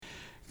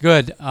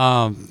Good.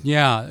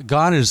 Yeah,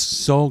 God is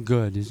so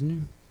good,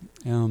 isn't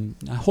he?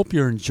 I hope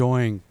you're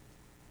enjoying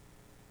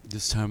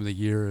this time of the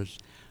year.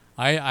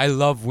 I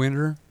love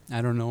winter.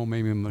 I don't know,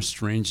 maybe I'm a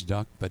strange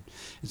duck, but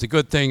it's a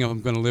good thing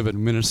I'm going to live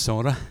in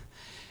Minnesota.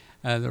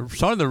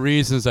 Some of the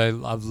reasons I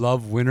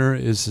love winter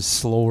is the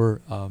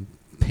slower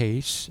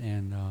pace,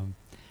 and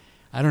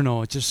I don't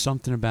know, it's just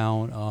something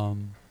about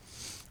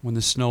when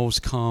the snows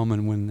come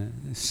and when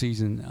the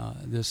season,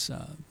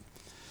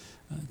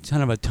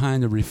 kind of a time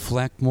to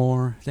reflect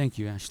more. Thank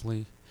you,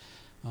 Ashley.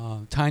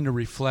 Time to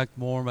reflect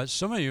more. But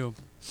some of you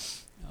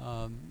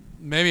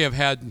maybe have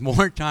had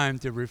more time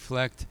to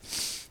reflect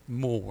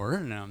more.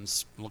 And I'm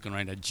looking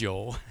right at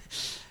Joe,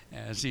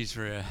 as he's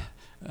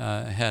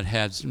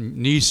had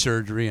some knee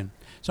surgery, and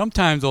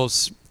sometimes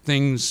those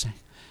things.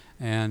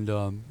 And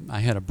I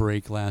had a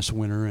break last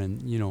winter,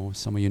 and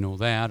some of you know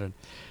that.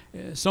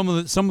 And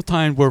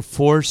sometimes we're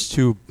forced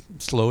to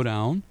slow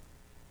down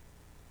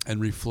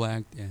and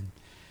reflect and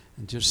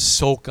just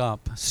soak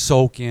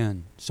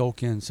in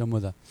some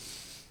of the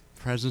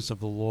presence of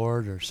the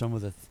Lord, or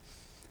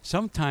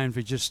sometimes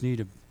we just need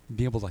to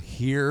be able to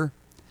hear,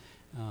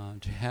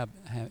 to have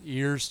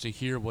ears to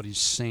hear what He's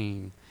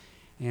saying.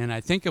 And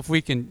I think if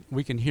we can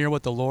hear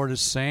what the Lord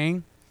is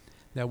saying,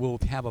 that we'll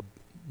have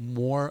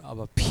more of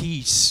a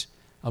peace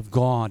of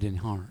God in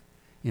our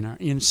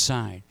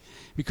inside.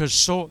 Because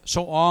so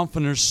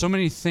often there's so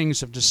many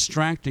things of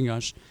distracting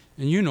us.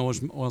 And you know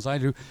as well as I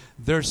do,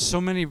 there's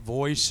so many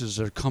voices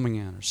that are coming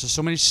at us. There's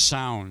so many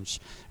sounds.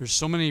 There's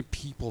so many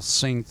people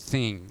saying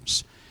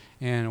things.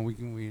 And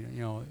we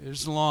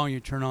as long you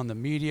turn on the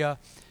media,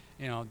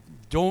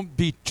 don't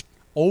be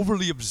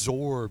overly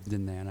absorbed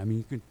in that. I mean,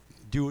 you can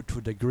do it to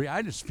a degree.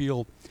 I just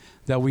feel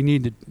that we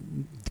need to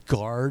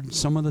guard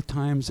some of the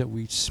times that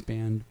we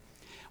spend.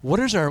 What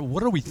are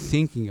we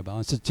thinking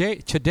about? So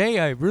today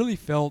I really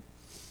felt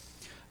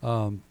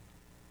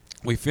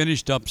we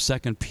finished up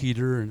 2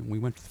 Peter, and we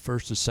went to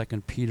 1st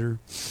and 2 Peter,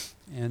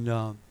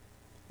 and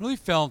really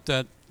felt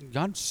that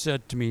God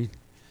said to me,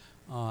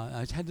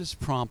 I had this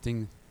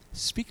prompting,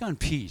 speak on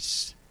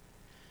peace.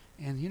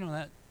 And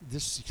that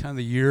this kind of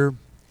the year,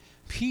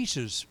 peace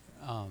is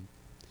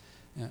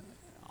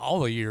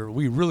all the year.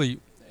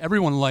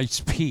 Everyone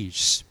likes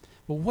peace.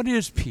 But what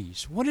is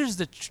peace? What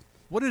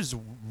is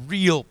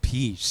real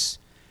peace?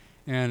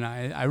 And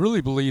I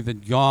really believe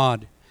that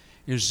God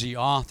is the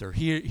author.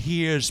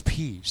 He is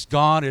peace.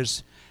 God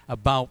is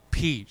about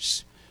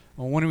peace.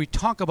 Well, when we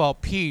talk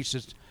about peace,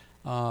 it's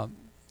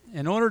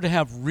in order to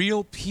have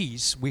real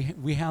peace,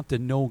 we have to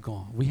know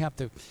God. We have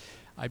to.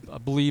 I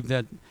believe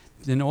that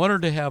in order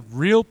to have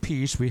real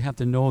peace, we have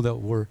to know that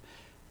we're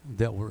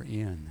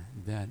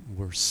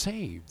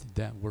saved,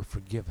 that we're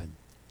forgiven,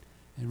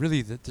 and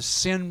really that the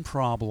sin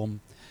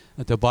problem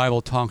that the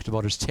Bible talks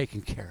about is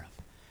taken care of.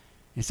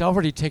 It's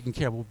already taken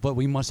care of, but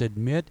we must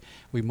admit,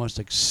 we must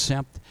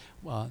accept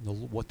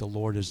what the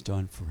Lord has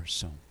done for us.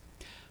 So,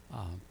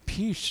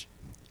 peace,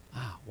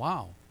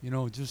 wow.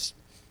 Just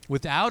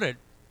without it,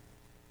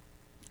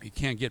 you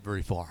can't get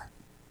very far.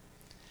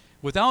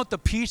 Without the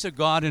peace of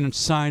God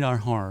inside our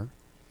heart,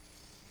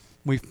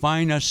 we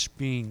find us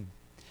being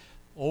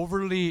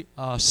overly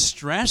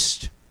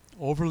stressed,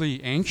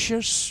 overly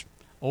anxious,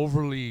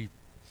 overly,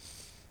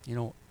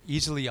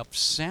 easily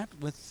upset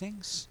with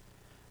things.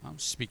 I'm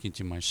speaking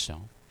to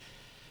myself.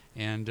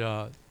 And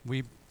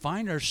we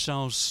find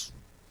ourselves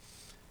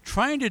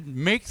trying to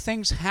make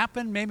things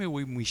happen maybe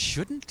we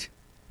shouldn't.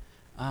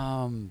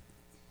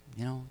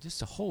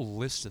 Just a whole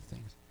list of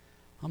things.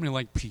 How many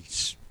like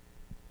peace?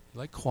 You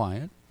like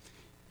quiet?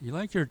 You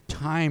like your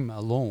time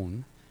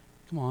alone?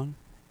 Come on.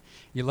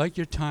 You like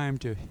your time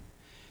to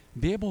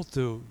be able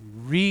to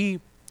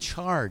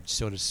recharge,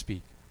 so to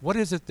speak. What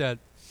is it that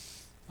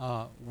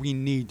we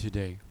need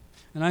today?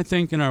 And I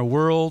think in our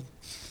world,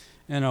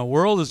 and our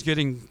world is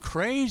getting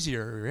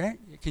crazier, right?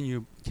 Can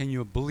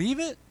you believe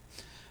it?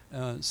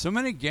 So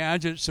many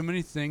gadgets, so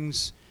many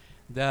things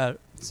that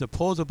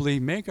supposedly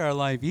make our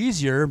life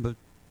easier, but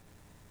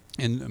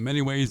in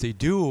many ways they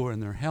do,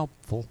 and they're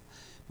helpful.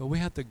 But we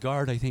have to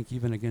guard, I think,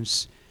 even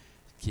against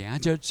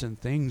gadgets and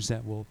things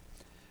that will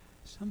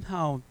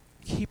somehow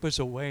keep us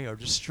away or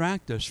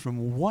distract us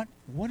from what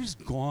is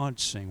God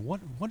saying?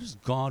 What does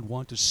God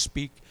want to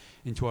speak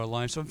into our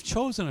lives? So I've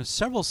chosen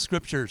several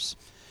scriptures.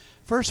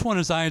 First one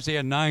is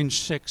Isaiah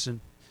 9:6,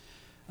 and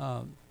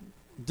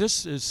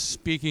this is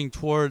speaking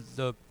toward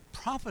the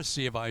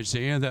prophecy of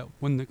Isaiah that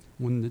when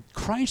the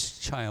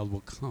Christ child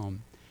will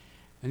come,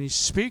 and he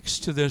speaks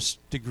to this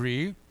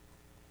degree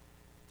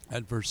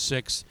at verse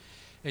 6,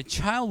 a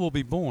child will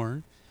be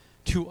born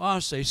to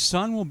us, a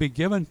son will be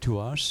given to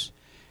us,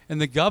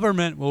 and the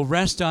government will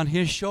rest on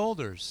his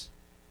shoulders.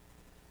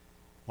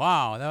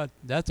 Wow,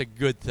 that's a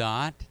good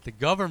thought. The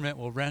government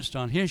will rest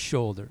on his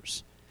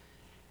shoulders.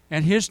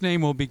 And his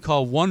name will be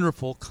called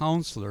Wonderful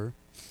Counselor,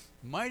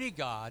 Mighty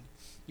God,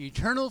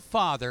 Eternal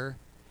Father,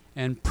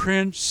 and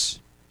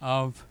Prince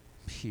of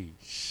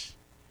Peace.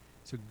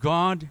 So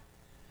God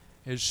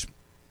is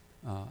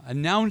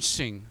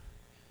announcing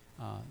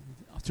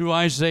through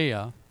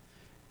Isaiah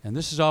And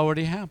this has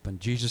already happened.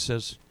 Jesus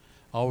has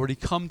already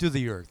come to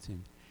the earth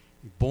and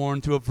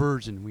born to a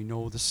virgin. We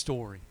know the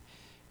story.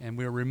 And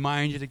we're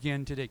reminded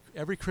again today,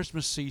 every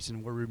Christmas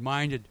season, we're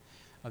reminded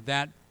of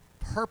that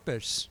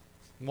purpose,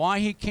 why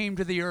he came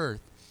to the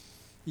earth.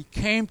 He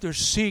came to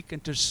seek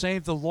and to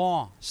save the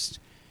lost.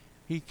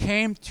 He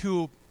came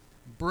to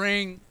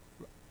bring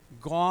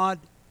God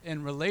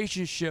in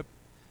relationship,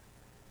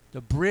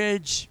 to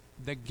bridge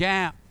the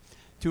gap,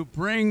 to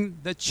bring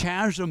the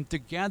chasm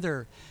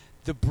together,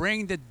 to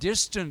bring the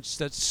distance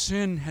that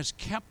sin has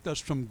kept us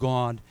from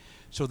God,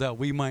 so that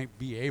we might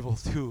be able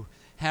to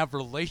have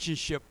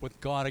relationship with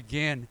God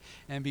again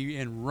and be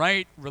in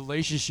right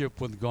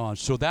relationship with God.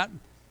 So that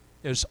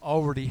has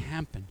already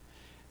happened.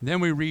 And then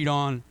we read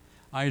on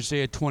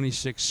Isaiah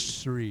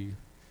 26:3.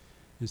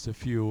 Just a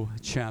few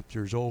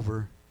chapters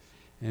over.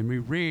 And we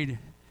read,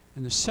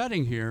 and the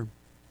setting here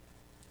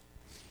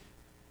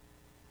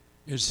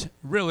is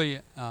really,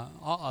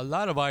 a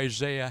lot of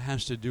Isaiah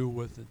has to do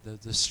with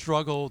the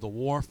struggle, the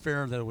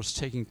warfare that was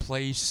taking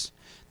place,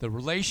 the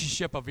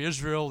relationship of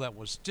Israel that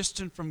was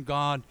distant from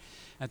God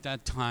at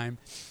that time.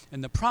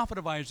 And the prophet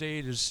of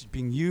Isaiah is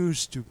being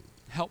used to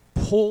help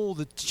pull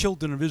the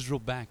children of Israel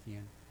back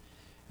in.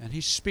 And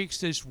he speaks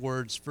these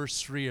words,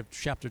 verse 3 of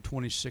chapter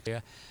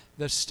 26.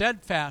 The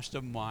steadfast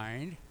of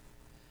mind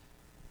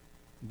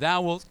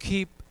thou wilt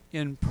keep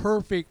in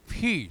perfect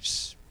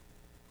peace.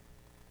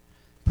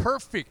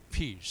 Perfect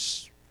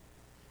peace,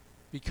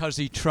 because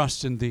he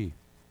trusts in thee.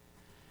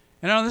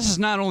 And now this is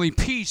not only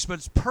peace, but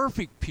it's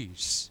perfect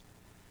peace.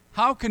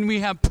 How can we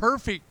have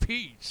perfect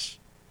peace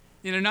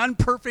in an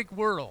unperfect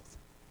world,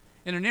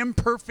 in an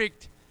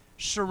imperfect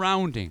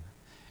surrounding?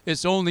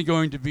 It's only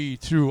going to be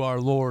through our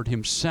Lord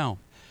himself,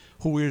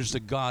 who is the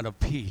God of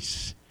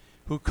peace,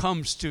 who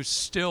comes to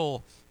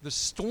still the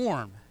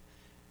storm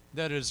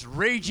that is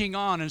raging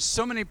on in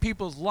so many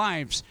people's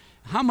lives.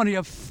 How many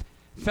have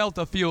felt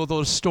a few of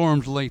those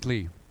storms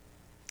lately?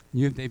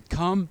 They've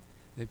come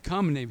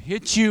and they've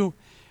hit you,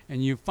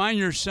 and you find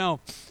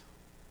yourself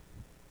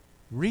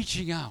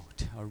reaching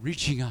out or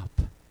reaching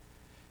up.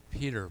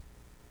 Peter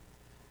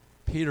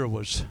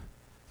was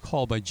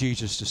called by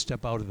Jesus to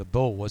step out of the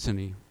boat, wasn't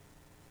he?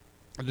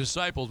 The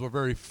disciples were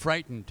very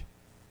frightened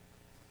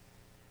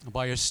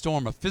by a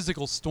storm, a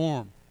physical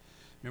storm.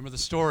 Remember the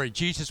story?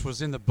 Jesus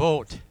was in the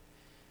boat,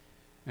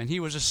 and he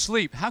was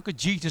asleep. How could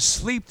Jesus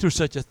sleep through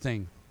such a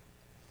thing?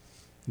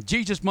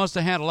 Jesus must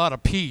have had a lot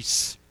of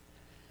peace,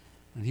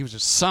 and he was a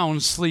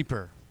sound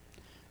sleeper.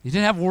 He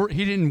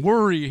didn't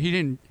worry.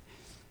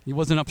 He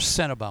wasn't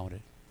upset about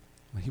it.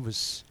 He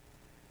was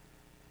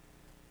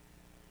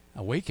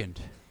awakened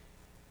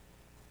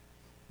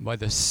by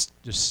the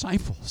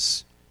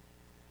disciples.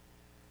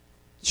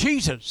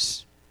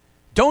 Jesus,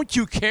 don't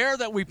you care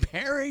that we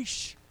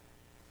perish?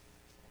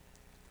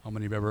 How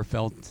many have ever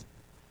felt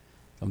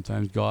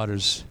sometimes God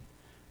is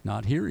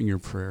not hearing your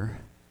prayer,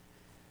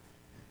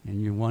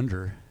 and you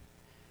wonder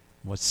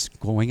what's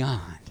going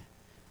on?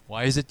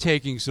 Why is it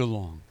taking so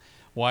long?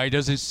 Why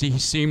doesn't he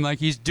seem like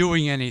he's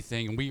doing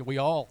anything? We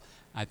all,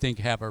 I think,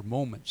 have our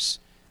moments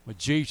with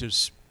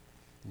Jesus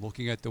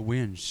looking at the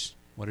winds.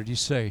 What did he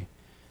say?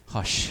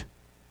 Hush.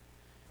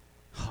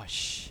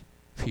 Hush.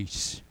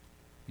 Peace.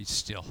 Be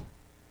still.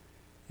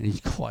 And he's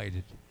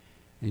quieted.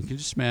 And you can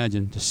just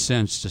imagine the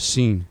sense, the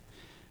scene.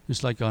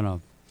 Just like on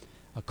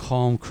a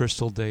calm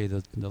crystal day,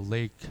 the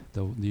lake,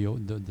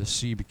 the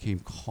sea became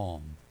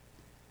calm.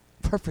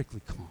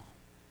 Perfectly calm.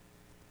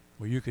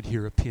 Where you could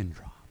hear a pin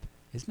drop.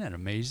 Isn't that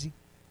amazing?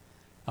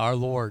 Our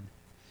Lord,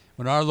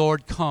 when our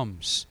Lord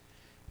comes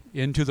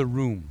into the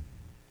room,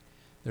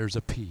 there's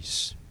a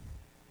peace.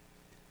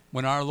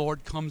 When our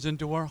Lord comes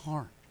into our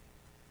heart,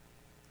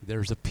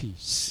 there's a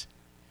peace.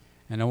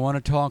 And I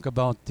want to talk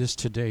about this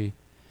today.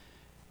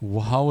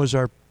 How is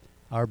our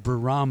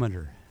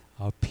barometer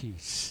of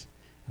peace?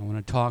 I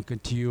want to talk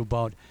to you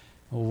about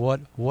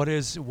what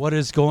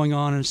is going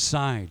on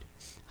inside.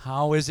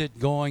 How is it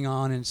going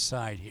on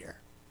inside here?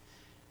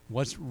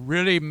 What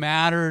really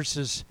matters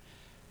is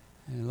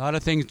a lot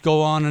of things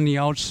go on the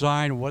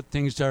outside.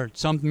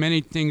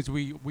 Many things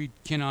we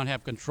cannot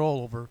have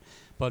control over,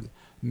 but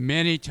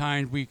many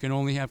times we can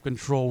only have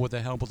control with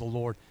the help of the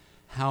Lord.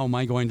 How am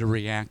I going to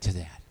react to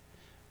that?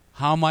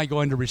 How am I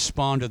going to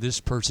respond to this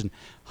person?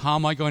 How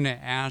am I going to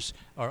ask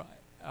or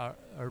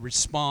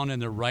respond in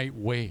the right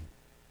way?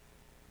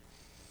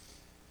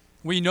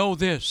 We know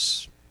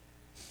this,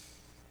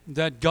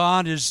 that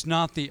God is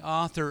not the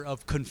author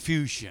of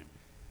confusion.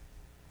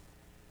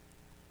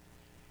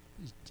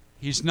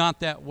 He's not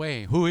that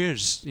way. Who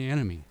is the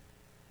enemy?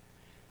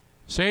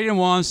 Satan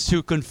wants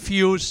to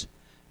confuse,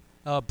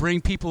 bring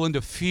people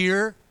into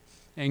fear,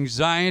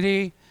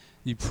 anxiety,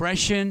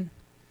 depression,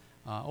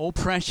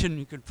 oppression.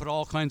 You could put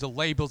all kinds of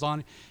labels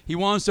on it. He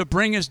wants to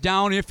bring us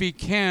down if he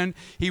can.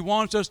 He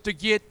wants us to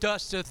get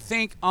us to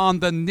think on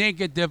the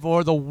negative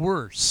or the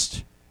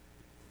worst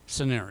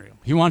scenario.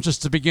 He wants us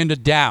to begin to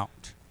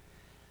doubt.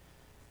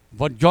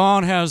 But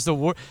God has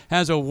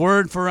a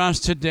word for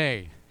us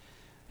today.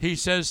 He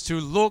says to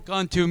look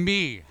unto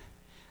me,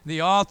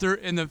 the author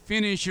and the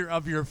finisher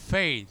of your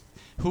faith,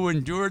 who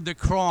endured the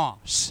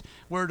cross.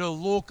 We're to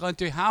look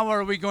unto how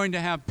are we going to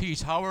have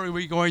peace? How are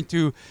we going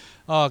to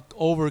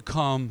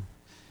overcome?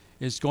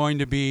 It's going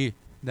to be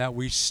that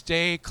we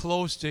stay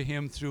close to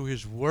him through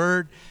his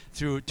word,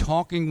 through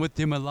talking with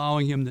him,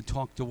 allowing him to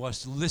talk to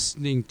us,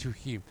 listening to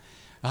him.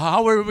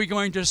 How are we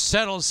going to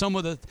settle some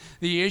of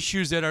the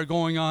issues that are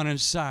going on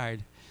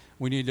inside?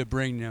 We need to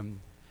bring them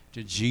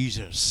to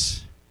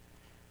Jesus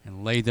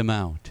and lay them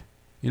out.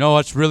 You know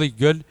what's really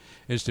good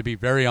is to be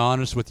very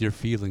honest with your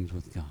feelings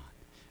with God.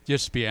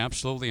 Just be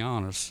absolutely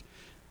honest.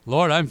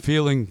 Lord, I'm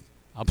feeling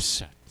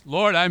upset.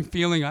 Lord, I'm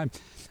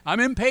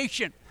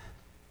impatient.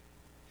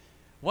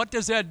 What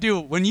does that do?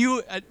 When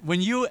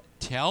you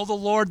tell the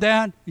Lord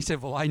that, he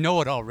said, well, I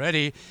know it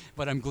already,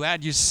 but I'm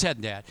glad you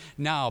said that.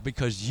 Now,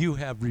 because you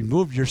have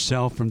removed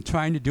yourself from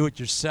trying to do it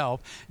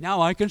yourself,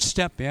 now I can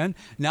step in.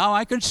 Now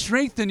I can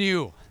strengthen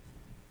you.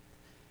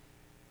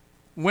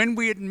 When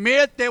we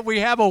admit that we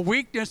have a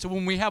weakness,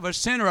 when we have a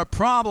sin or a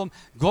problem,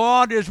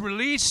 God is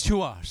released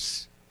to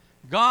us.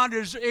 God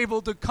is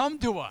able to come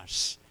to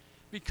us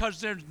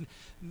because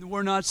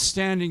we're not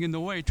standing in the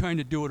way trying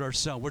to do it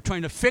ourselves. We're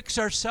trying to fix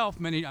ourselves.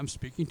 I'm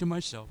speaking to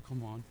myself.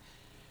 Come on.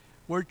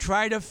 We're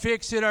trying to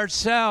fix it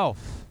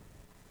ourselves.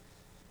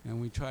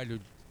 And we try to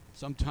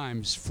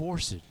sometimes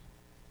force it.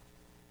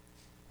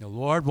 The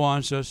Lord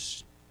wants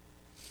us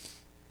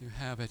to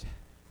have it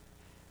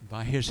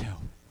by his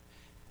help.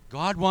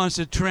 God wants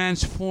to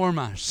transform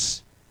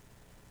us.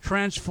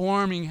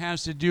 Transforming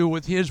has to do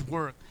with his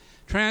work.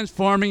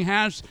 Transforming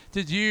has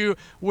to do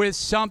with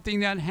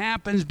something that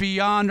happens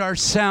beyond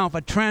ourselves.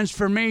 A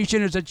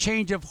transformation is a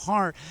change of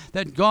heart,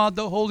 that God,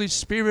 the Holy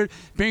Spirit,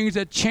 brings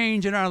a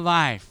change in our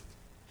life.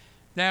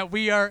 That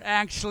we are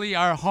actually,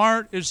 our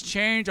heart is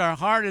changed, our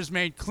heart is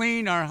made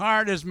clean, our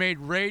heart is made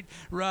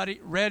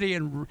ready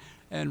and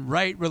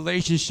right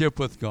relationship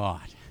with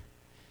God.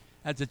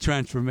 That's a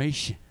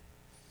transformation.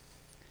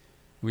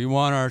 We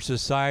want our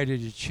society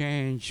to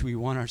change. We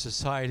want us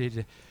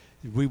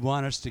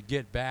to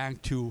get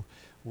back to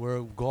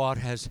where God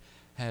has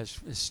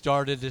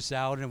started us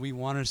out, and we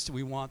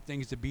want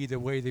things to be the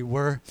way they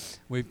were.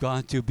 We've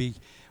got to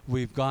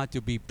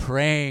be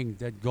praying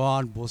that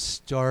God will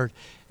start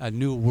a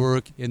new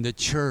work in the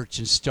church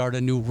and start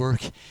a new work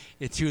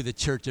through the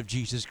Church of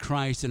Jesus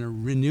Christ, and a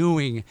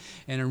renewing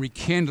and a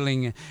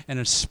rekindling and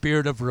a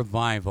spirit of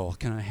revival.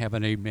 Can I have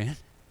an amen?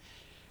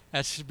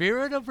 A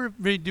spirit of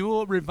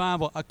renewal,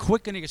 revival, a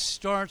quickening. It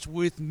starts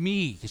with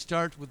me. It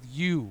starts with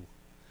you.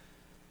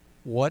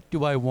 What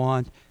do I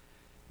want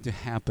to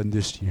happen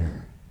this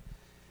year?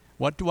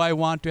 What do I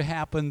want to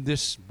happen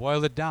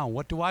boil it down.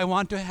 What do I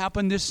want to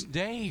happen this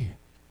day?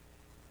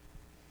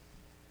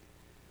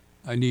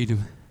 I need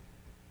him.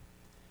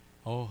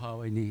 Oh,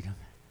 how I need him.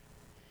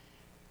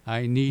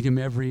 I need him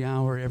every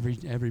hour,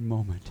 every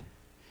moment.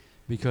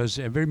 Because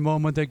every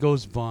moment that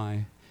goes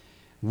by,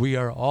 we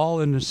are all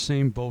in the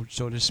same boat,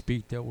 so to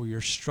speak, that we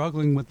are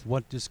struggling with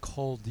what is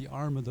called the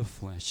arm of the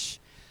flesh.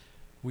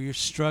 We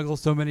struggle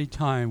so many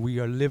times. We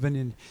are living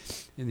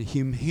in the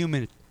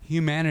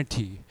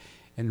humanity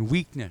and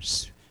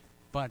weakness.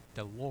 But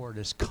the Lord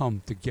has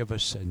come to give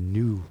us a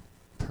new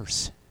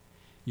person.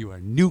 You are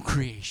a new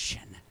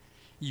creation.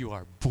 You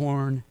are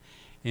born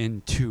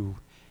into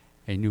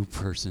a new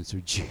person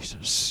through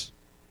Jesus.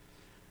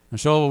 And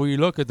so we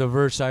look at the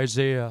verse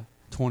Isaiah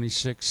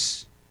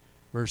 26,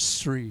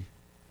 verse 3.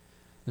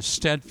 The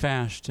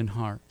steadfast in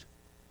heart,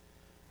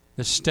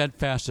 the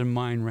steadfast in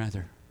mind,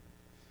 rather,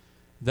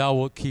 thou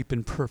wilt keep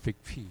in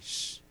perfect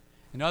peace.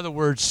 In other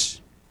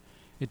words,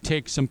 it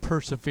takes some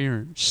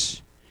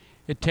perseverance.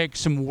 It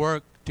takes some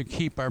work to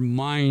keep our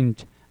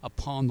mind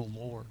upon the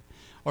Lord,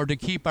 or to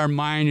keep our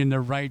mind in the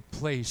right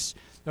place,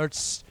 or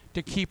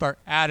to keep our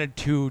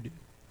attitude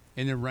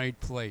in the right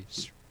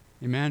place.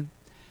 Amen?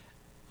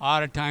 A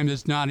lot of times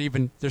it's not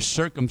even the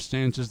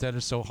circumstances that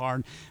are so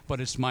hard, but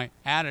it's my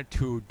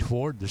attitude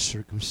toward the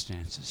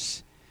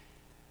circumstances.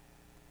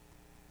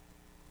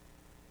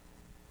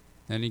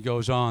 Then he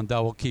goes on,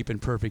 thou wilt keep in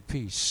perfect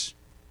peace.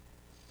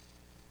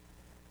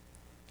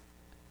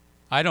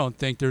 I don't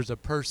think there's a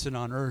person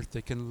on earth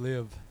that can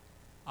live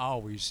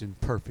always in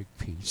perfect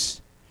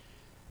peace.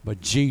 But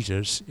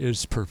Jesus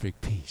is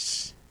perfect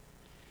peace.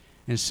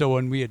 And so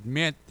when we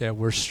admit that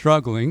we're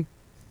struggling,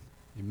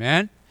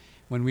 amen?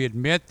 When we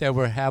admit that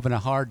we're having a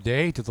hard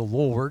day to the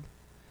Lord,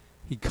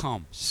 he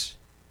comes.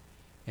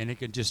 And it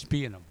can just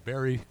be in a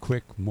very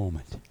quick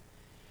moment.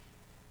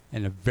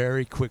 In a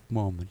very quick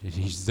moment. And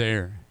he's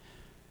there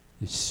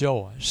to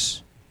show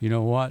us, you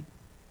know what?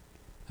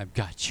 I've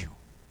got you.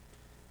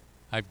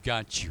 I've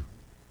got you.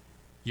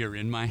 You're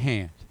in my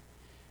hand.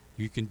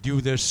 You can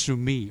do this through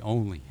me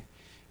only.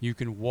 You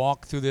can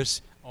walk through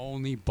this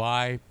only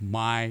by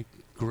my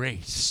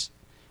grace.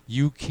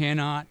 You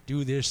cannot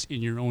do this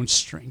in your own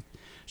strength.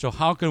 So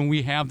how can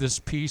we have this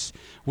peace?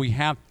 We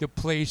have to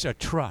place a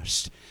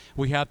trust.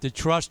 We have to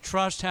trust.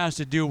 Trust has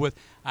to do with,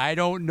 I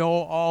don't know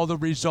all the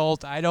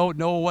results. I don't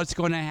know what's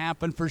going to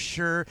happen for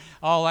sure.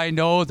 All I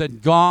know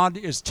that God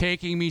is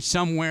taking me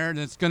somewhere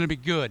that's going to be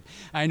good.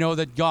 I know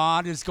that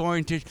God is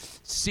going to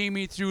see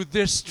me through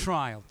this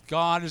trial.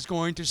 God is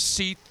going to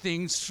see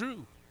things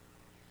through.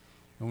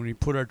 And when we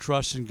put our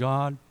trust in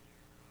God,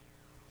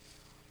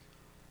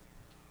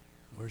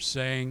 we're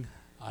saying,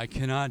 I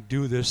cannot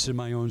do this in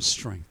my own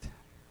strength.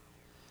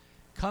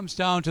 Comes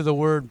down to the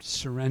word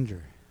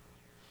surrender.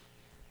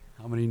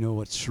 How many know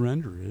what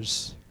surrender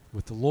is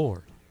with the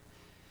Lord?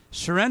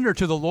 Surrender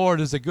to the Lord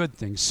is a good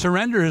thing.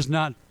 Surrender is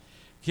not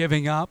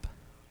giving up,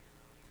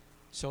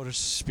 so to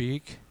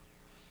speak.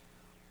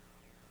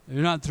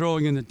 You're not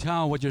throwing in the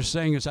towel. What you're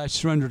saying is, I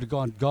surrender to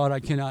God. God,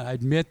 I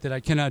admit that I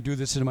cannot do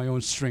this in my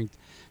own strength.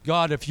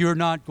 God, if you're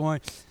not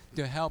going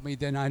to help me,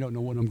 then I don't know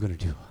what I'm going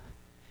to do.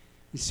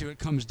 You see what it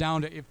comes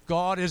down to? If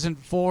God isn't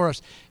for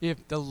us,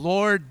 if the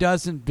Lord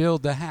doesn't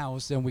build the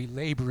house, then we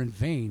labor in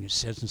vain, it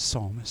says in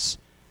Psalms.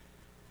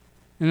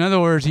 In other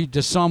words,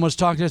 the psalmist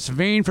talks, it's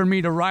vain for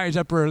me to rise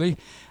up early.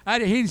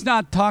 He's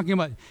not talking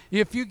about,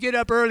 if you get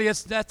up early,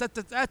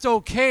 that's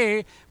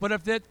okay.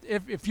 But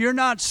if you're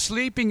not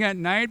sleeping at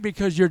night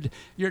because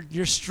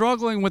you're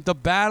struggling with the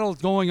battle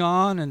going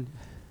on, and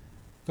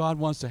God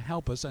wants to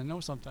help us, I know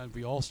sometimes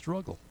we all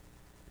struggle.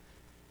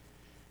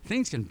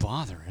 Things can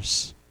bother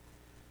us.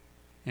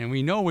 And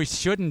we know we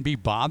shouldn't be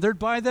bothered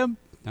by them.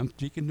 I'm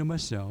speaking to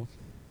myself.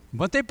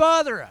 But they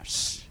bother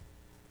us.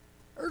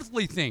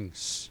 Earthly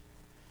things.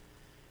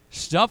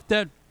 Stuff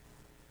that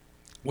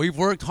we've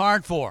worked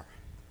hard for.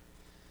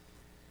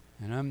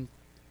 And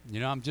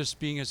I'm just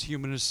being as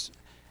human as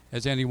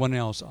anyone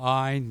else.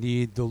 I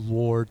need the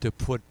Lord to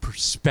put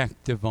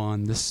perspective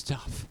on this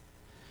stuff.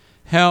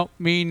 Help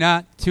me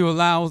not to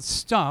allow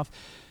stuff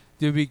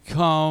to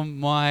become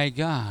my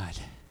God,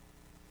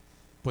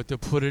 but to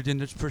put it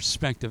into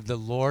perspective. The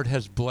Lord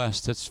has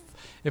blessed us.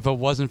 If it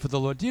wasn't for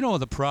the Lord, do you know what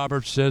the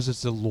Proverbs says?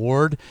 It's the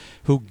Lord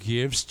who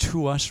gives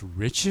to us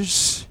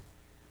riches.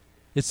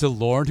 It's the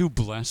Lord who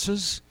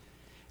blesses.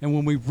 And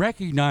when we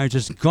recognize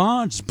it's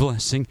God's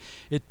blessing,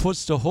 it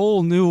puts the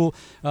whole new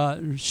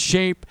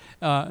shape,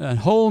 a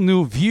whole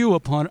new view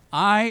upon it.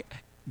 I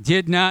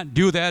did not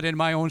do that in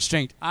my own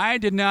strength. I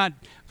did not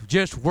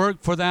just work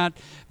for that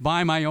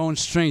by my own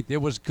strength.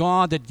 It was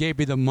God that gave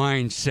me the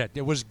mindset.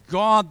 It was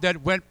God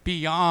that went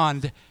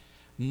beyond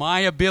my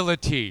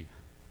ability.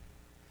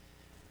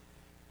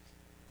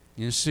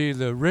 You see,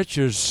 the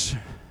riches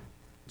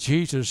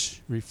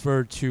Jesus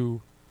referred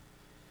to,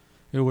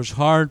 it was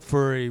hard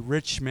for a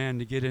rich man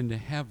to get into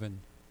heaven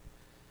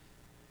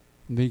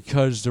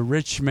because the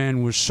rich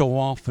man was so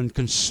often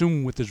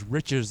consumed with his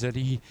riches that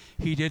he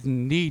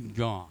didn't need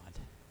God.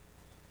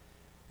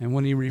 And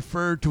when he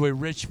referred to a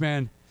rich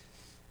man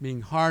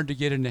being hard to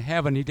get into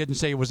heaven, he didn't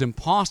say it was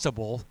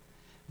impossible,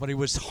 but it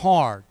was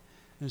hard.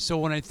 And so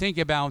when I think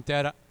about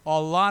that,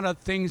 a lot of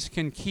things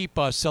can keep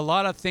us. A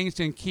lot of things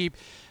can keep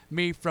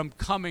me from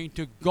coming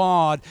to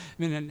God,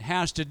 and it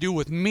has to do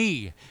with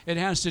me. It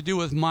has to do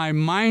with my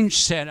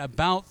mindset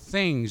about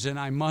things, and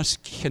I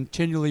must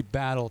continually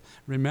battle.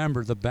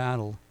 Remember, the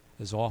battle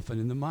is often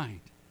in the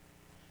mind.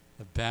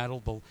 The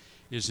battle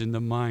is in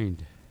the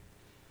mind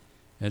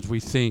as we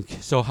think.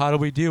 So how do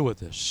we deal with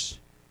this?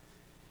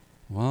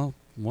 Well,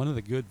 one of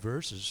the good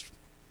verses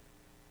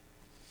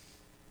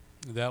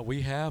that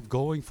we have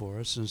going for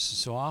us, and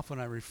so often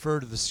I refer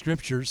to the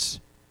scriptures.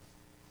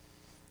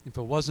 If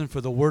it wasn't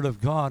for the Word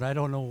of God, I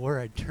don't know where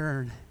I'd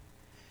turn,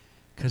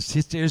 because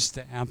it is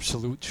the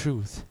absolute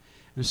truth.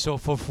 And so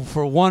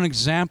for one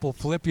example,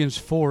 Philippians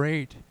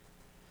 4:8,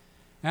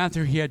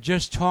 after he had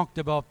just talked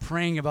about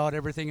praying about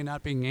everything and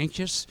not being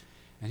anxious,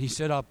 and he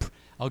said,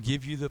 I'll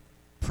give you the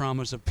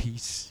promise of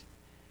peace.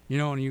 You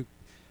know, and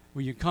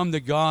when you come to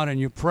God and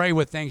you pray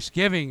with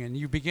thanksgiving and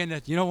you begin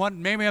to, you know what,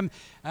 maybe I'm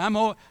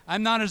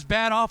not as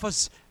bad off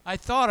as I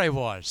thought I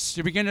was.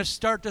 You begin to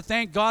start to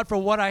thank God for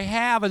what I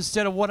have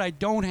instead of what I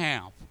don't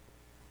have.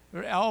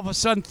 All of a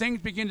sudden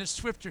things begin to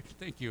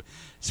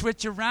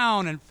switch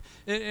around, and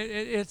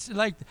it's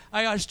like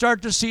I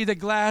start to see the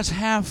glass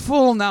half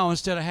full now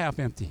instead of half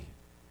empty.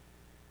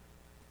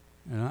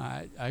 And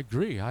I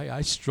agree.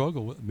 I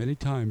struggle with many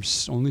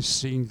times only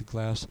seeing the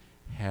glass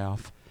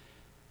half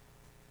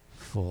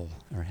full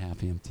or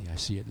half empty. I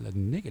see it on the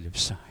negative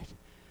side,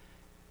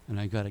 and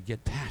I got to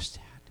get past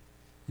that.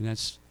 And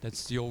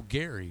that's the old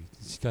Gary.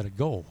 It's got to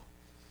go.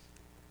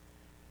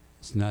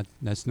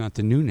 That's not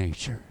the new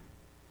nature.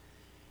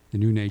 The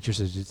new nature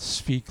says,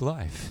 speak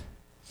life,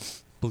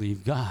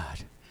 believe God,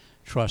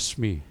 trust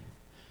me.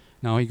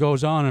 Now he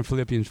goes on in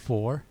Philippians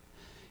 4.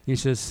 He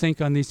says, think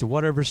on these,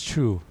 whatever's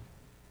true.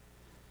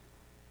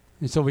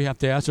 And so we have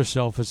to ask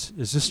ourselves,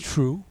 is this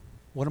true?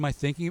 What am I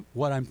thinking?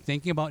 What I'm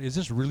thinking about, is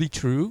this really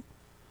true?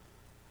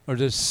 Or is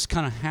this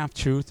kind of half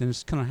truth and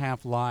this kind of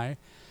half lie?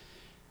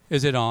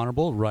 Is it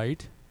honorable,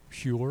 right,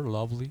 pure,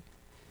 lovely,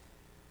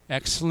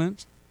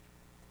 excellent,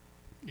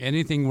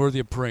 anything worthy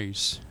of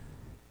praise?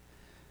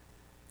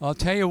 I'll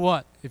tell you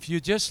what, if you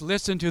just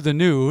listen to the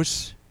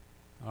news,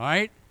 all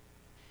right?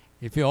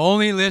 If you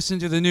only listen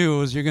to the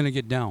news, you're going to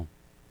get down.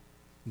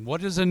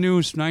 What is the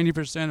news?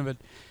 90% of it,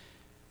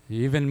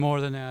 even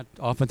more than that,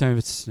 oftentimes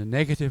it's the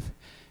negative,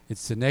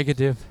 it's the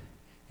negative,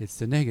 it's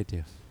the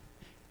negative.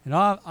 And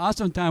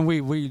oftentimes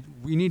we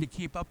need to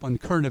keep up on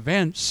current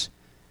events,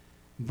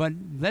 but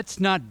let's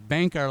not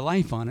bank our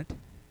life on it.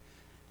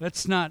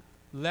 Let's not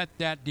let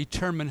that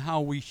determine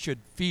how we should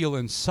feel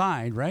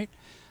inside, right?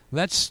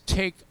 Let's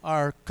take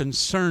our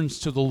concerns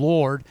to the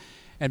Lord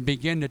and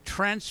begin to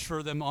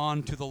transfer them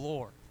on to the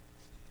Lord.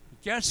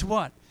 Guess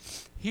what?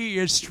 He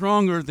is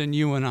stronger than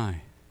you and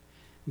I.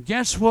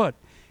 Guess what?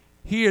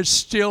 He is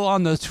still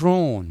on the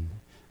throne.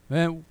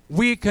 And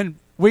we can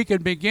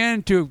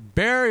begin to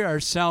bury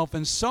ourselves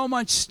in so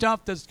much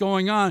stuff that's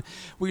going on,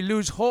 we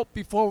lose hope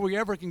before we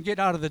ever can get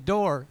out of the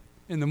door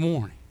in the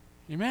morning.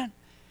 Amen?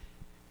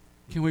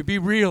 Can we be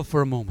real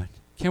for a moment?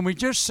 Can we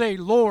just say,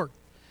 Lord,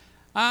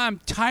 I'm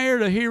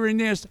tired of hearing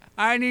this.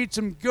 I need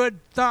some good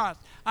thoughts.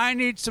 I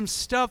need some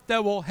stuff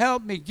that will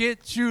help me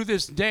get through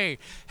this day.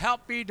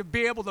 Help me to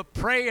be able to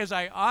pray as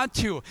I ought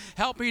to.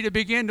 Help me to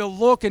begin to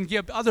look and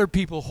give other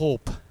people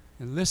hope.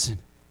 And listen,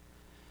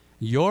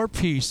 your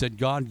peace that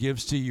God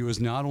gives to you is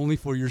not only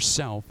for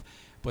yourself,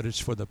 but it's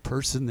for the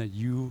person that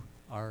you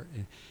are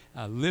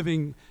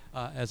living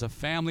as a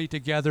family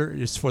together.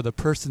 It's for the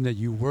person that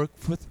you work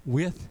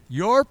with.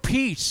 Your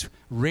peace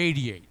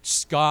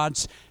radiates.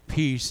 God's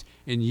peace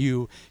in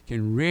you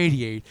can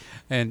radiate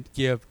and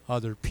give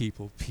other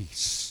people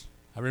peace.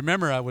 I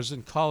remember I was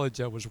in college.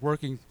 I was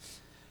working.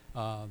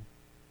 I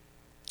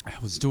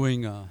was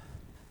looking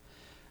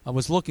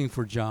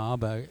for a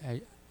job.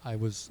 I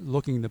was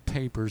looking in the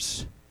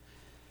papers,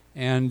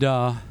 and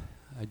I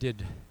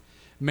did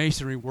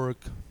masonry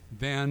work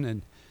then,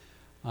 and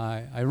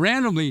I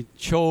randomly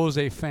chose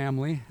a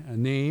family, a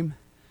name,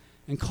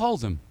 and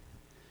called them.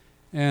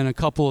 And a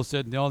couple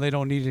said, no, they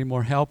don't need any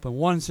more help. And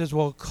one says,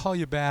 well, I'll call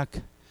you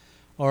back,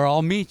 or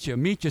I'll meet you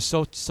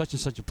such and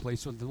such a place.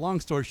 So the long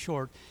story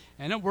short,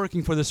 I ended up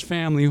working for this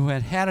family who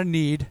had a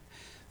need.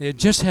 They had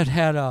just had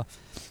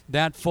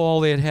that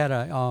fall, they had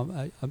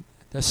a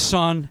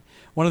son.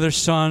 One of their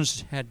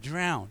sons had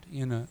drowned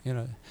in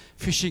a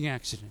fishing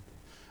accident.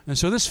 And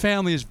so this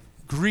family is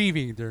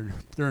grieving.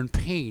 They're in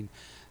pain.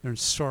 They're in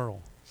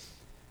sorrow.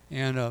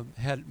 And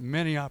had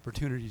many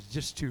opportunities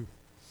just to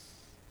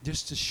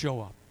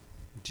show up.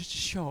 Just to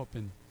show up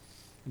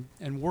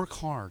and work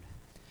hard.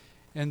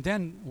 And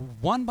then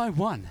one by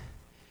one,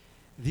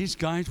 these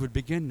guys would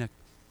begin to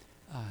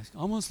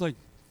almost like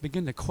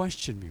begin to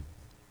question me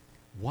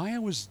why I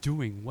was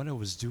doing what I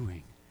was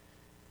doing.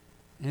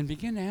 And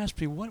begin to ask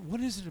me, what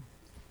is it,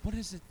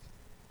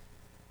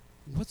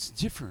 what's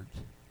different?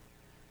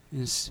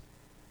 And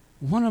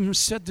one of them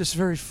said this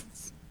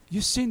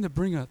you seem to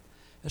bring a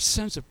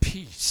sense of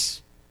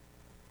peace.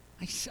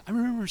 I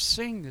remember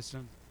saying this,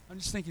 and I'm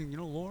just thinking,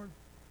 Lord,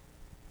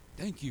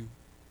 thank you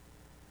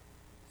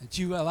that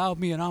you allowed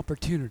me an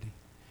opportunity.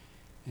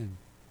 And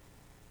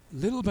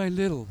little by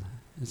little,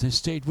 as I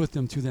stayed with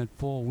them through that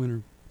fall,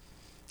 winter,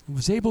 I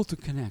was able to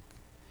connect.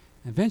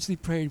 I eventually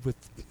prayed with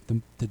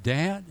the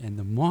dad and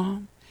the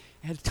mom.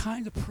 I had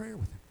time to pray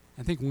with them.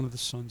 I think one of the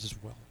sons as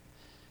well.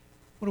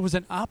 But it was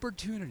an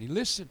opportunity.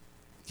 Listen,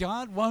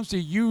 God wants to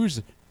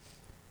use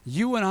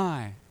you and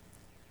I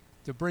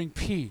to bring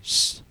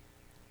peace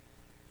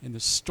in the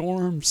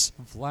storms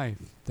of life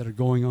that are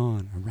going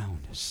on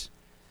around us.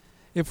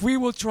 If we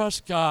will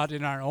trust God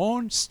in our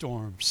own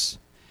storms,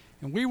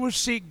 and we will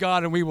seek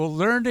God and we will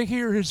learn to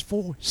hear His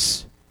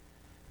voice,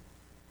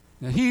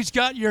 that He's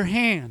got your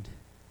hand,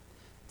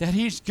 that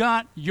He's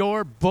got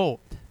your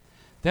boat,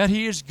 that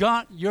He has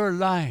got your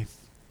life,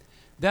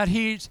 that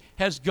He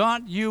has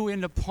got you in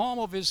the palm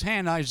of His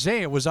hand.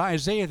 Isaiah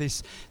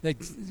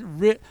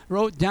that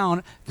wrote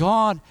down,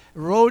 God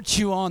wrote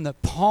you on the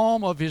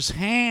palm of His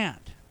hand.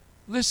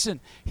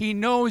 Listen, He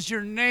knows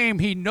your name.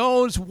 He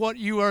knows what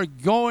you are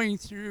going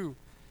through.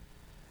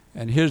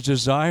 And His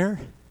desire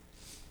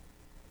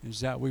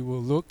is that we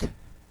will look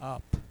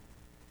up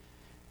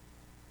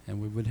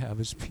and we would have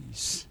His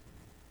peace.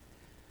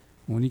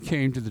 When He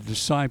came to the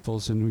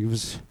disciples and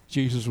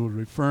Jesus was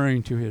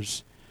referring to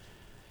His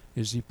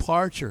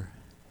departure,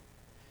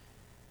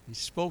 He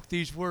spoke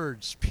these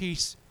words,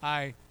 peace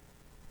I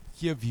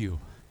give you,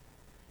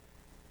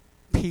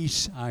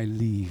 peace I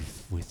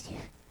leave with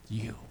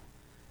you.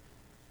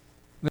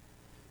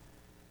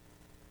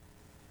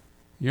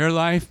 Your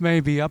life may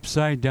be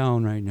upside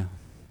down right now,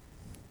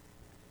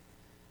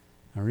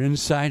 or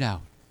inside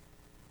out.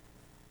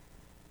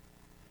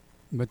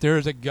 But there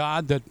is a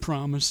God that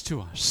promised to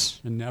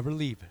us to never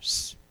leave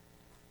us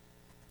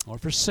or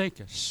forsake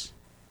us.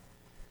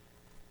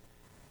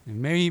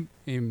 And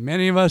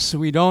many of us,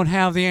 we don't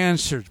have the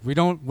answers.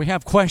 We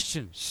have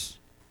questions.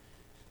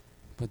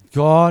 But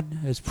God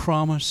has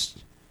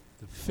promised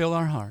to fill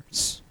our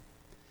hearts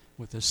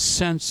with a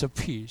sense of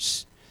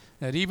peace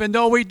that even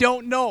though we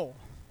don't know,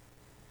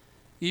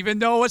 even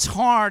though it's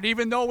hard,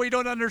 even though we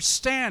don't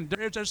understand,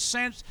 there's a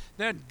sense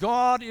that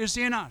God is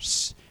in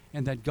us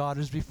and that God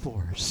is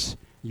before us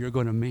you're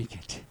going to make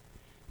it.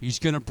 He's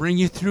going to bring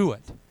you through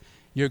it.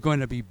 You're going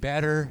to be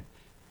better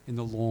in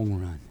the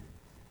long run.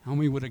 How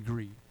many would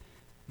agree?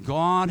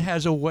 God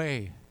has a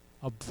way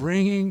of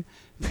bringing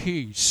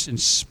peace in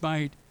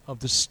spite of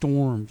the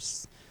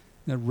storms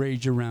that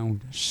rage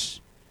around us.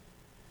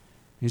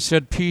 He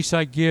said, peace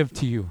I give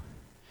to you.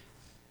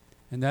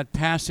 In that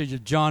passage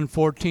of John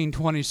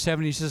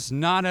 14:27, he says,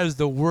 not as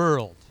the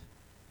world.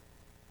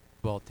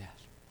 About that.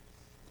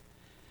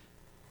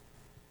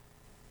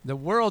 The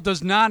world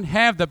does not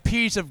have the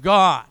peace of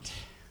God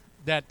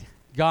that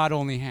God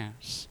only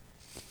has.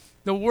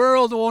 The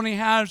world only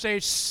has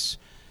a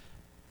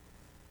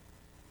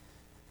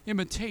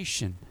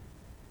imitation.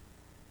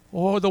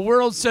 Or the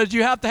world says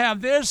you have to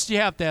have this, you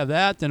have to have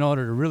that in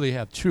order to really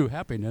have true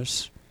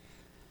happiness.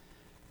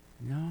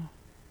 No,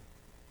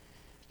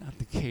 it's not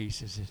the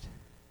case, is it?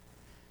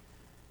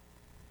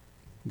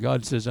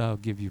 God says, I'll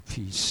give you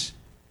peace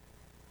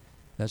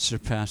that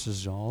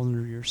surpasses all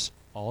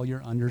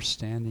your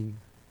understanding,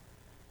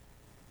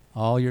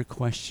 all your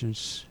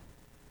questions.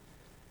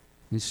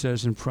 He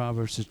says in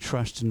Proverbs to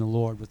trust in the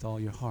Lord with all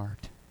your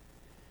heart.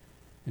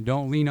 And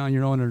don't lean on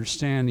your own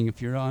understanding.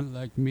 If you're on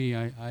like me,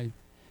 I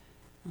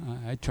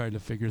try to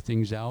figure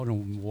things out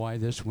and why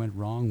this went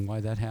wrong, why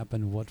that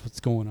happened, what's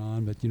going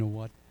on. But you know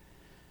what?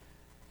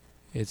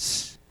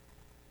 It's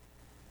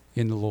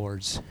in the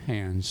Lord's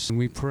hands. When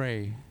we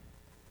pray,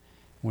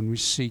 when we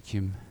seek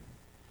Him,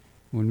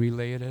 when we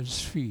lay it at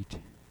His feet,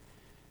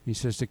 He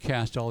says to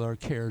cast all our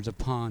cares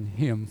upon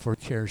Him, for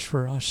He cares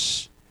for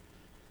us.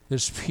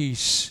 This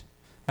peace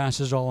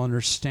passes all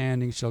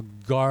understanding, shall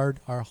guard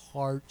our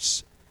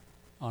hearts,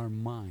 our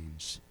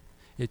minds.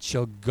 It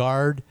shall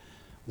guard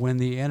when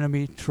the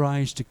enemy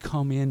tries to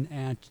come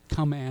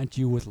at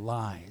you with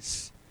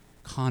lies,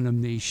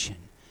 condemnation.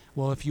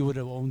 Well, if you would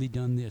have only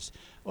done this.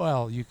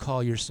 Well, you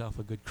call yourself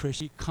a good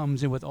Christian. He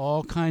comes in with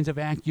all kinds of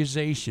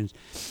accusations.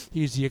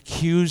 He's the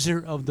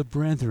accuser of the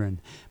brethren.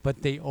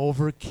 But they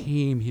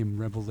overcame him,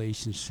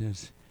 Revelation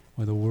says,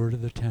 by the word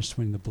of the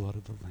testimony and the blood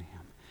of the Lamb.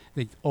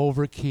 They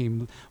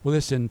overcame. Well,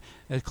 listen,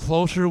 as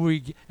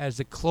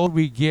the closer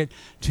we get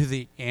to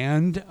the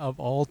end of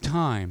all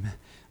time,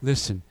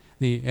 listen,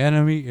 the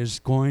enemy is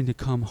going to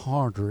come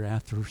harder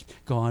after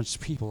God's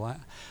people.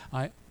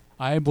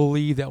 I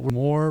believe that we're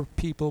more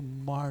people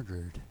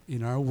martyred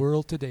in our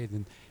world today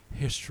than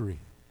history,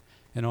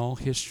 in all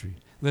history.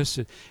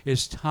 Listen,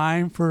 it's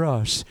time for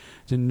us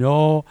to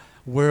know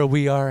where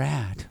we are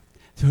at,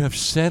 to have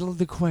settled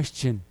the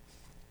question,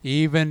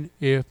 even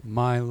if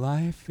my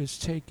life is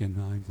taken,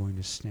 I'm going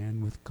to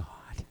stand with God.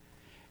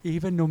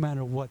 Even no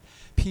matter what.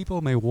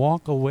 People may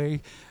walk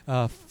away,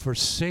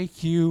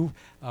 forsake you,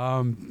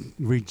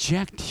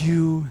 reject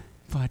you,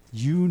 but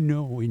you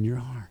know in your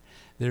heart,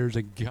 there's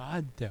a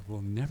God that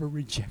will never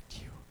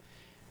reject you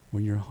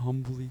when you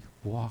humbly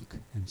walk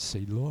and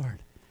say, Lord,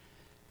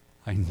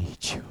 I need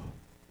you.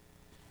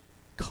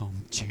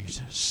 Come,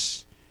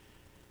 Jesus.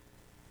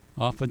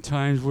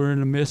 Oftentimes we're in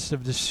the midst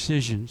of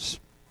decisions.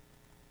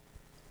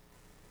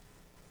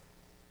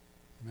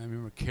 I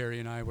remember Carrie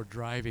and I were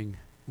driving.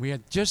 We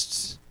had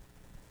just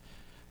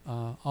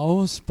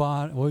almost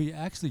bought, well, we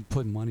actually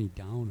put money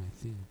down,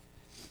 I think,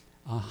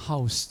 a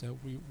house that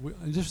we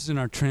this was in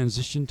our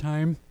transition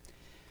time.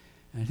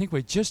 I think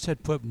we just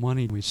had put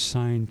money, we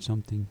signed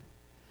something.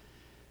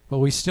 But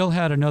we still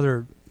had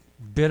another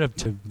bit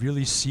to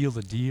really seal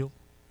the deal.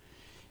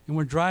 And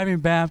we're driving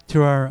back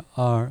to our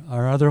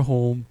other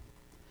home.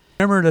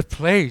 I remember the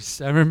place.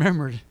 I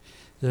remembered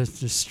the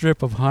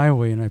strip of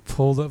highway, and I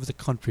pulled over the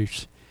country.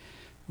 There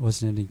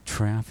wasn't any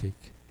traffic.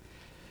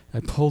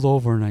 I pulled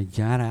over, and I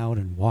got out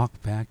and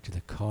walked back to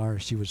the car.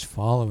 She was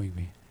following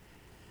me.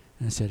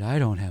 And I said, I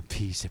don't have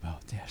peace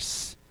about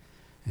this.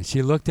 And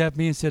she looked at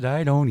me and said,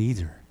 I don't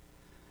either.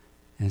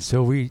 And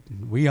so we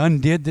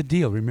undid the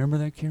deal. Remember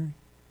that, Carrie?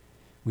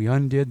 We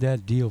undid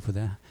that deal for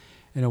that.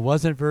 And it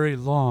wasn't very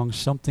long.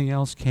 Something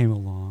else came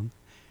along.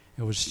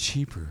 It was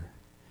cheaper.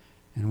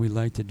 And we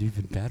liked it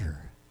even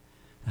better.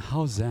 Now,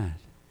 how's that?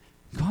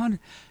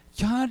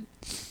 God,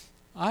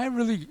 I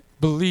really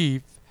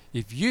believe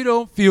if you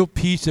don't feel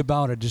peace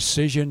about a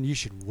decision, you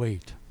should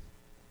wait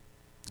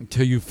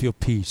until you feel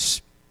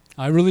peace.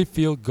 I really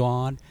feel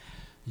God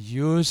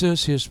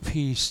uses His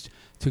peace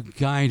to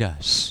guide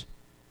us.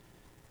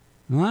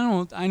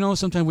 I know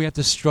sometimes we have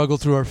to struggle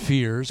through our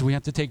fears. We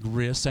have to take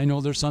risks. I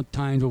know there's some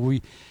times where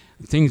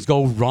things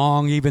go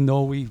wrong even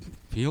though we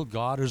feel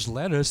God has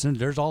led us, and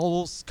there's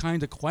all those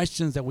kinds of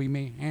questions that we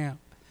may have.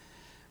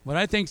 But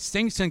I think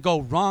things can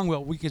go wrong,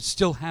 but we can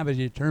still have a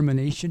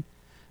determination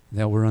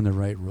that we're on the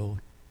right road.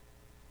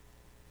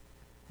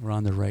 We're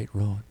on the right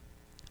road.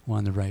 We're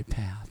on the right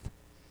path.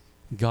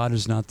 God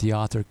is not the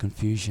author of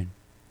confusion.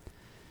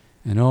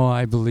 And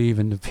I believe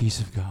in the peace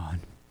of God.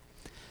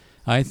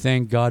 I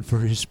thank God for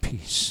His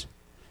peace.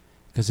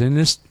 Because in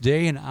this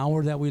day and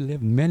hour that we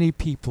live, many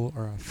people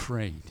are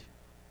afraid.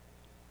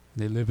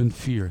 They live in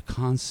fear,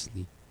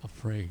 constantly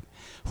afraid.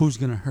 Who's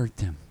going to hurt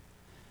them?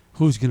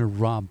 Who's going to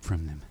rob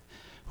from them?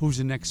 Who's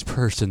the next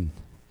person?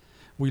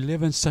 We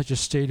live in such a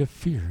state of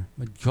fear.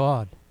 But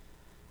God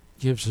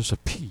gives us a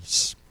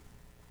peace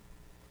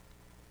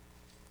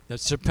that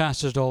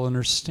surpasses all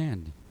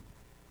understanding.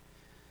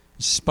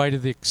 In spite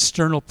of the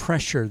external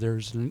pressure,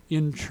 there's an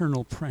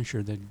internal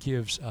pressure that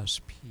gives us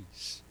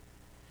peace.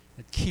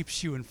 It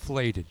keeps you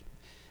inflated.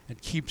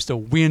 It keeps the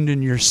wind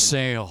in your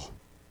sail.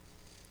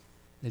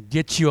 It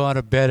gets you out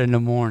of bed in the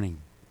morning.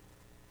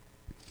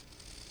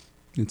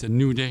 It's a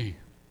new day.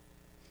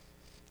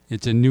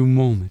 It's a new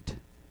moment.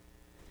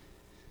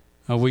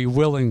 Are we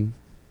willing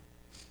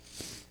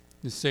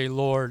to say,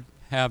 Lord,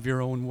 have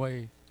your own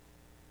way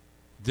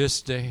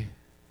this day?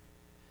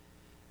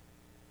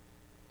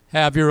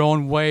 Have your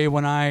own way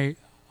when I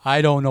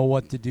don't know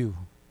what to do.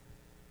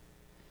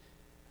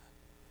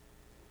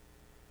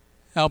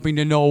 Help me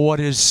to know what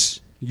is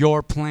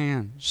your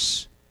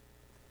plans.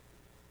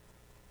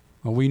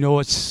 Well, we know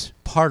it's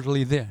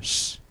partly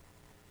this.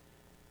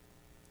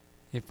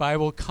 If I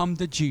will come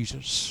to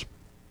Jesus,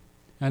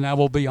 and I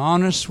will be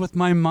honest with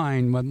my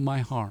mind, with my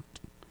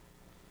heart,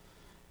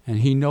 and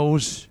He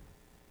knows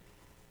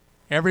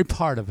every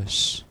part of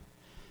us.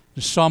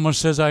 The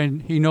psalmist says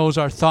He knows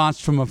our thoughts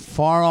from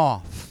afar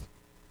off.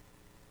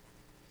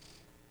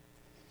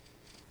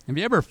 Have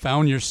you ever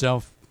found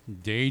yourself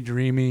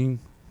daydreaming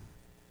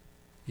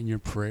in your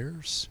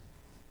prayers?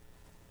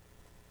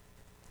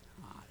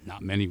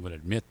 Not many would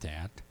admit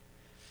that.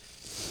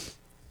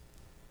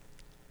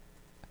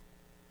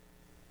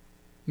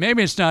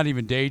 Maybe it's not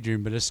even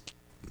daydream, but it's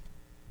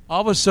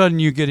all of a sudden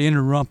you get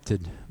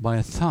interrupted by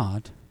a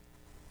thought.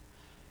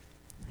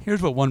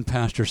 Here's what one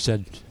pastor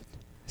said.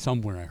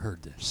 Somewhere I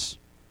heard this.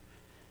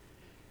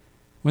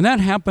 When that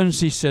happens,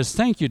 he says,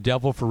 thank you,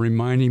 devil, for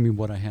reminding me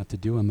what I have to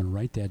do. I'm going to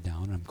write that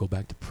down and go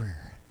back to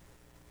prayer.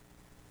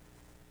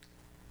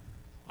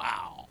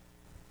 Wow.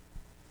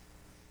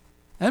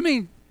 I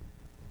mean,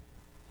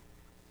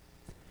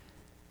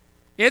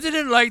 isn't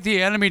it like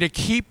the enemy to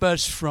keep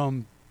us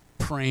from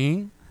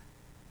praying,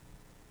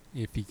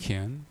 if he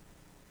can,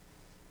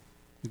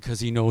 because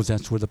he knows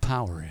that's where the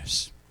power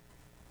is?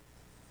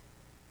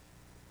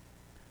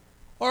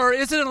 Or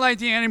isn't it like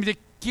the enemy to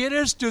get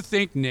us to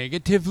think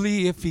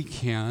negatively if he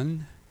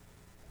can,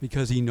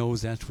 because he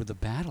knows that's where the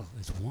battle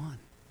is won?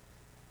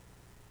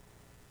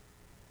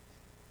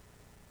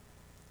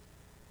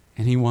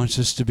 And he wants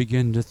us to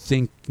begin to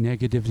think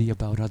negatively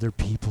about other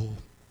people.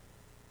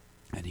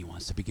 And he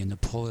wants to begin to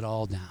pull it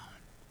all down.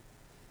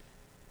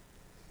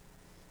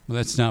 Well,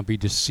 let's not be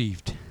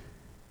deceived.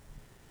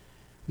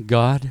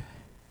 God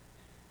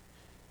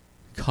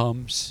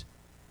comes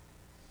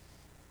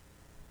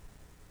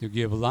to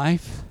give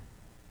life,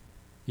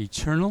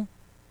 eternal,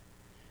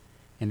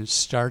 and it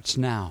starts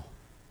now.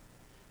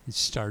 It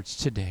starts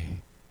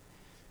today.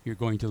 You're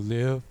going to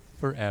live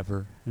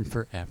forever and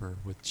forever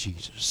with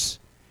Jesus.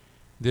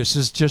 This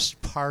is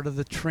just part of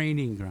the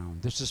training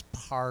ground. This is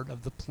part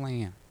of the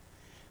plan.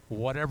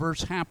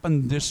 Whatever's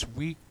happened this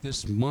week,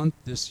 this month,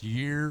 this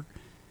year,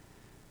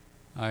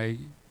 I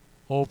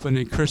opened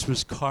a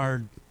Christmas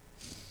card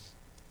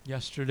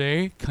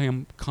yesterday,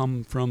 come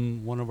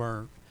from one of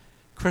our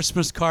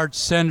Christmas card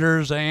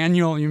senders,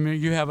 annual.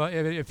 You have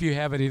if you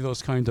have any of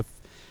those kinds of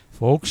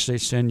folks, they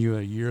send you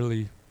a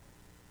yearly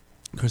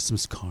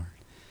Christmas card.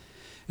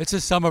 It's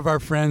just some of our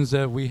friends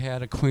that we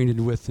had acquainted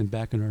with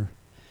back in our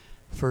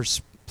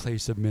first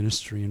place of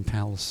ministry in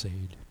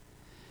Palisade.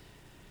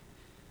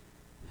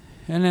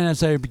 And then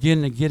as I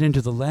began to get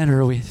into the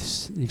letter, we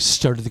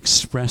started to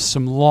express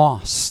some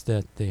loss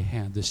that they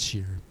had this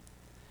year.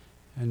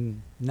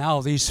 And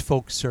now these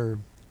folks are,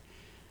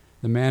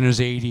 the man is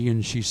 80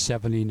 and she's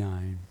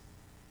 79.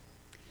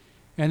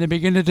 And they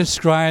begin to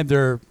describe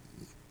their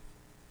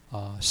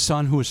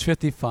son, who was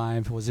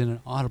 55, was in an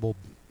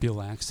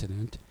automobile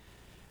accident.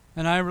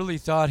 And I really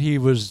thought he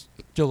was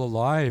still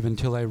alive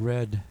until I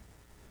read,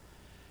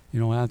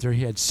 after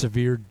he had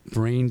severe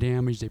brain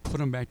damage. They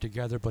put him back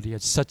together, but he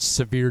had such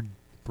severe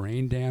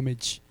brain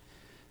damage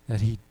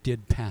that he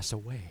did pass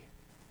away.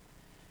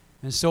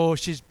 And so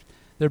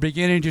they're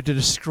beginning to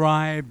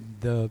describe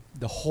the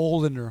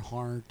hole in their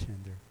heart,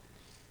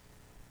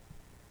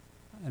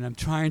 and I'm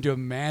trying to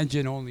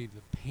imagine only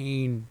the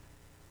pain.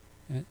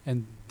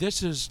 And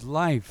this is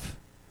life.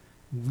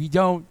 We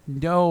don't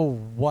know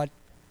what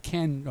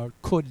can or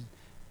could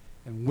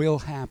and will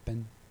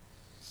happen,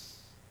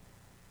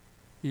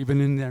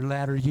 even in their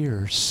latter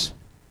years.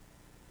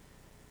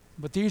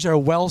 But these are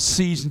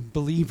well-seasoned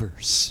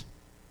believers.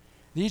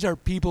 These are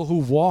people who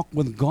walk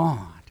with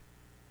God.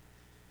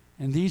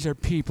 And these are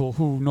people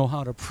who know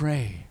how to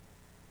pray.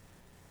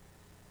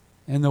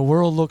 And the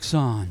world looks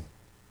on.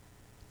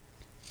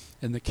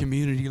 And the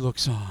community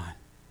looks on.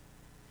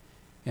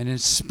 And in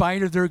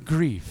spite of their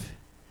grief,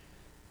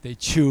 they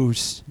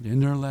choose, in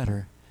their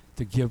letter,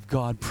 to give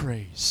God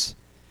praise.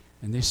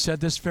 And they said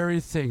this very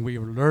thing. We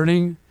are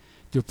learning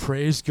to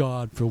praise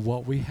God for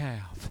what we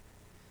have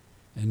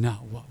and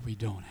not what we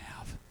don't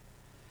have.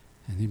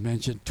 And they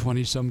mentioned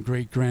 20-some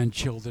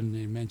great-grandchildren.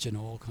 They mentioned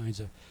all kinds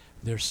of,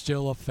 they're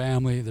still a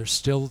family. They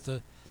still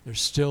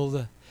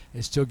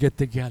get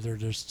together.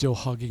 They're still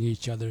hugging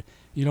each other.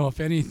 If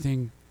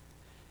anything,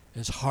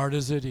 as hard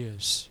as it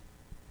is,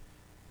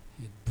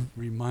 It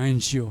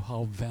reminds you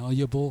how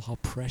valuable, how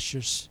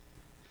precious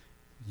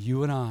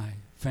you and I,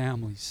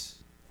 families,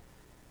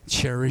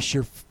 cherish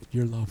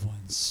your loved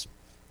ones.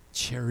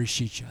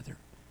 Cherish each other.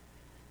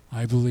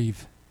 I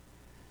believe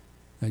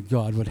that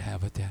God would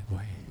have it that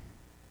way.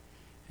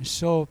 And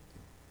so,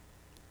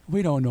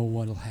 we don't know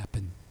what will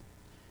happen,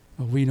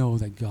 but we know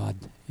that God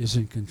is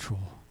in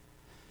control.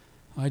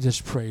 I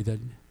just pray that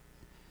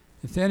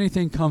if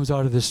anything comes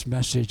out of this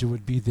message, it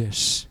would be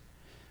this.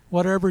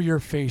 Whatever you're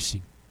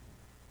facing,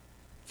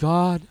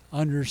 God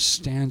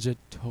understands it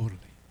totally.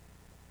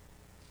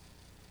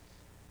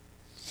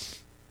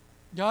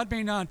 God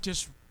may not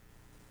just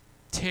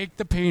take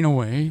the pain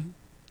away.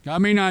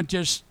 God may not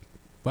just,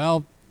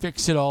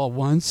 fix it all at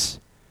once.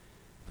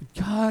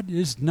 But God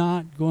is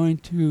not going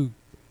to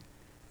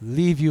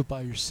leave you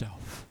by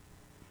yourself.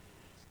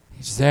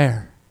 He's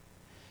there.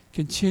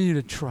 Continue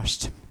to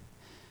trust Him.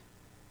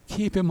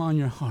 Keep Him on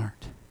your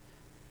heart.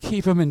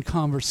 Keep Him in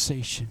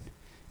conversation.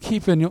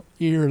 Keep an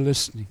ear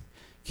listening.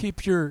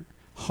 Keep your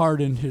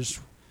heart in His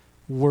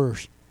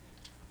word.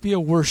 Be a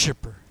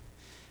worshiper.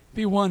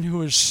 Be one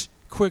who is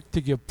quick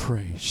to give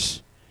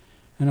praise.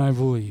 And I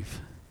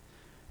believe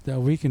that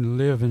we can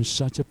live in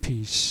such a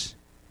peace,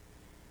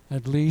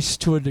 at least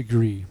to a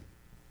degree.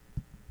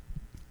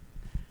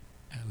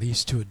 At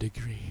least to a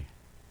degree.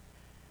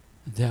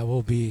 That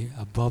will be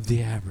above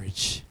the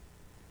average.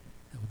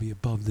 That will be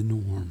above the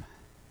norm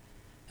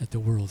that the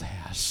world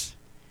has.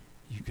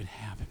 You can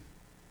have Him.